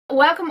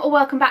Welcome or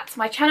welcome back to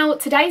my channel.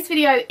 Today's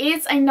video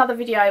is another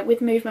video with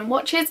Mvmt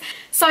watches.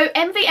 So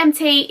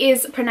Mvmt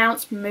is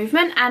pronounced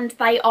movement, and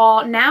they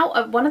are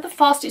now one of the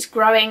fastest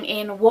growing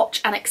in watch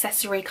and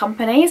accessory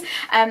companies.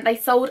 They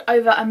sold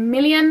over 1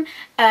 million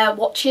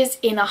watches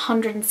in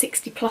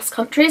 160 plus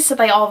countries, so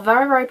they are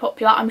very, very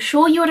popular. I'm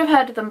sure you would have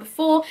heard of them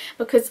before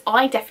because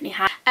I definitely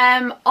have.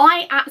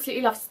 I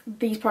absolutely love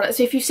these products.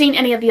 So if you've seen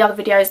any of the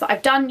other videos that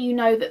I've done, you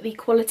know that the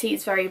quality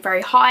is very,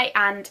 very high,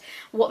 and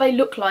what they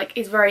look like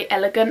is very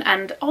elegant,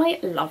 and I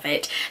love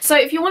it. So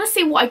if you want to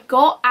see what I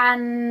got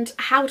and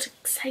how to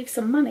save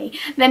some money,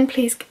 then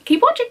please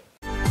keep watching.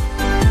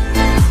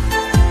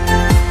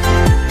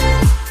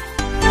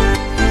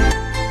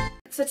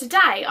 So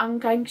today I'm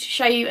going to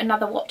show you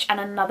another watch and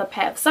another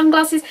pair of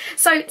sunglasses.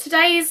 So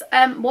today's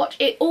watch,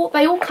 they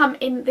all come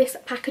in this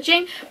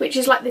packaging, which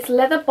is like this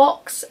leather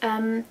box,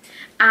 and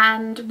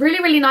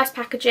really, really nice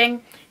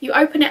packaging. You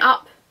open it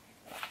up,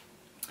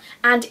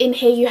 and in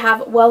here you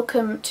have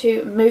welcome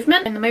to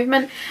Mvmt, in the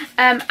Mvmt,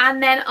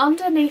 and then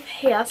underneath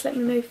here, so let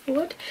me move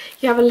forward,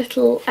 you have a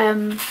little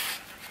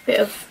bit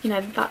of, you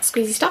know, that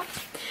squeezy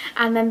stuff.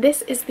 And then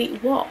this is the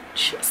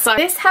watch. So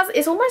this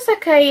it's almost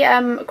like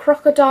a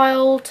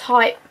crocodile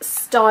type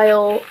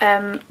style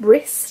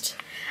wrist,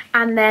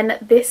 and then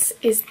this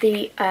is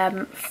the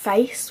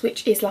face,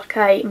 which is like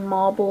a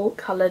marble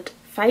coloured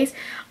face.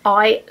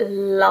 I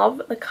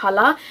love the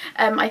colour.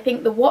 I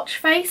think the watch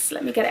face,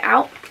 let me get it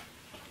out.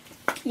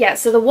 Yeah,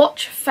 so the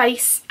watch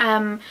face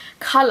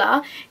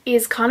colour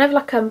is kind of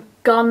like a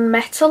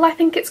gunmetal, I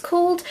think it's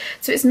called.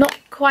 So it's not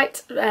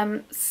quite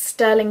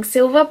sterling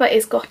silver, but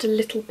it's got a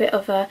little bit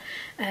of a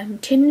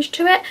tinge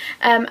to it.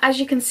 As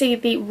you can see,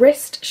 the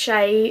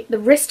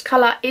wrist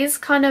colour is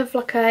kind of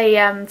like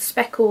a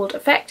speckled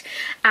effect,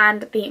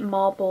 and the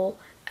marble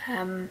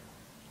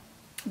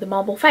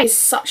face is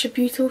such a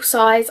beautiful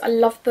size. I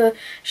love the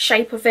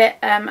shape of it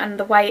and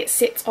the way it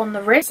sits on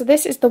the wrist. So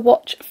this is the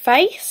watch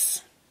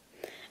face.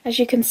 As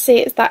you can see,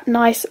 it's that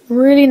nice,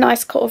 really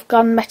nice kind of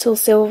gunmetal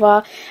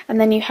silver, and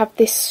then you have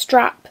this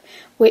strap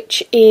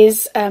which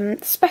is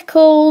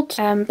speckled.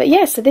 But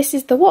yeah, so this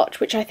is the watch,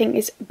 which I think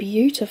is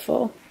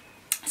beautiful.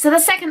 So the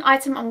second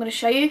item I'm going to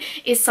show you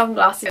is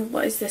sunglasses.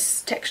 What is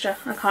this texture?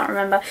 I can't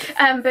remember.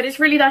 But it's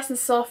really nice and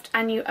soft,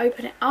 and you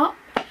open it up,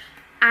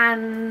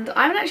 and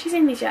I haven't actually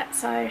seen these yet,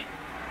 so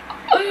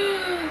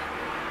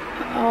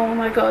oh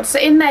my god. So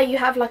in there you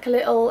have like a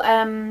little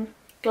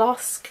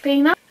glass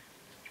cleaner.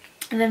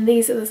 And then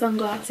these are the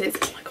sunglasses.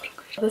 Oh my god,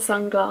 the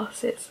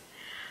sunglasses.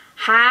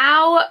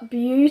 How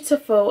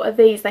beautiful are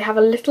these? They have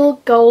a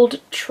little gold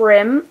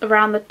trim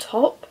around the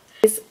top.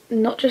 It's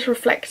not just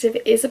reflective,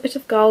 it is a bit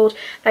of gold.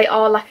 They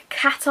are like a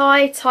cat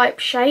eye type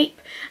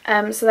shape,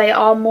 so they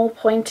are more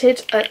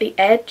pointed at the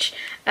edge.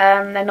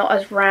 They're not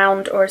as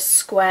round or as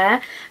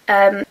square.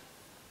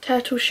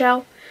 Turtle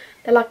shell.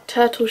 They're like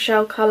turtle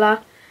shell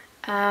colour.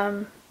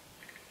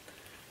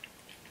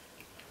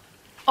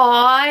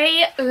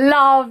 I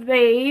love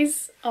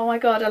these. Oh my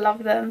god, I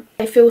love them.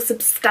 They feel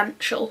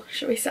substantial,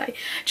 should we say.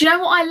 Do you know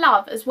what I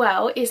love as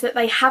well is that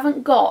they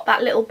haven't got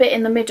that little bit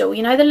in the middle,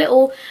 you know, the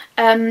little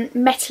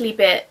metally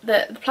bit,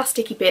 the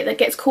plasticky bit that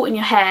gets caught in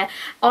your hair.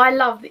 I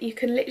love that you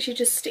can literally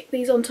just stick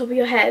these on top of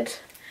your head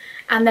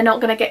and they're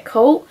not going to get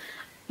caught.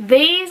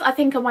 These I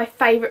think are my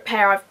favourite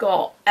pair I've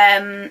got,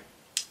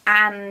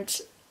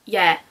 and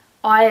yeah,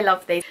 I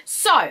love these.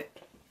 So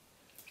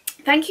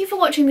thank you for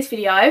watching this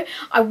video.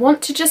 I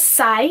want to just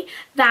say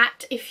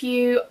that if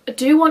you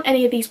do want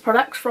any of these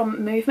products from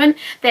Mvmt,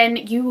 then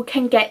you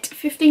can get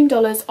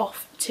 $15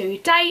 off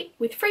today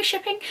with free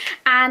shipping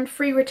and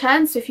free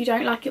returns. So if you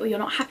don't like it or you're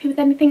not happy with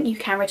anything, you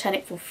can return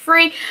it for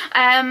free.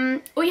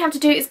 All you have to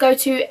do is go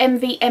to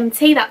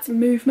Mvmt, that's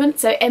Mvmt,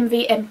 so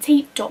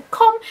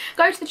mvmt.com.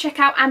 Go to the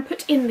checkout and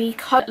put in the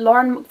code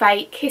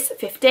Laurenmcveigh Kiss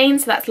 15.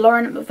 So that's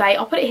Laurenmcveigh.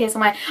 I'll put it here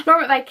somewhere.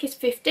 Laurenmcveigh Kiss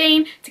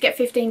 15 to get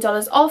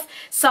 $15 off.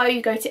 So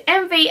you go to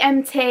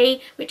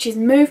Mvmt, which is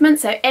Mvmt,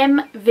 so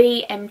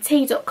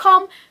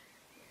mvmt.com.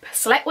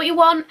 Select what you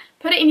want,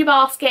 put it in your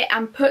basket,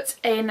 and put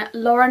in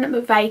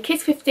Laurenmcveigh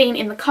Kiss 15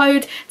 in the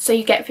code, so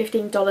you get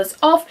 $15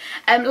 off.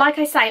 Like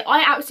I say,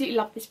 I absolutely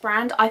love this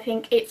brand. I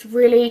think it's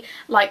really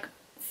like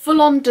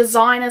full-on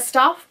designer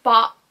stuff,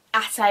 but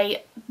at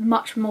a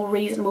much more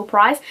reasonable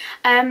price.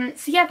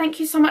 So yeah, thank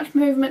you so much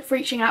Mvmt for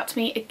reaching out to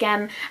me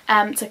again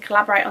to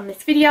collaborate on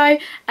this video.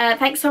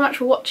 Thanks so much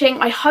for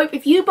watching. I hope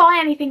if you buy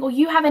anything or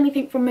you have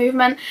anything from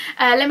Mvmt,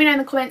 let me know in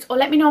the comments, or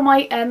let me know on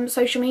my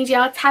social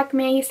media. Tag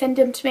me, send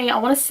them to me. I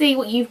want to see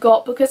what you've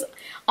got, because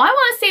I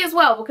want to see as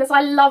well, because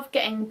I love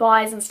getting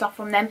buys and stuff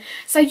from them.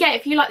 So yeah,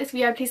 if you like this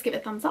video, please give it a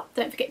thumbs up.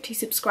 Don't forget to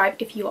subscribe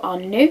if you are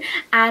new,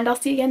 and I'll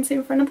see you again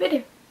soon for another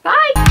video.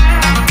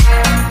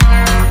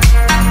 Bye!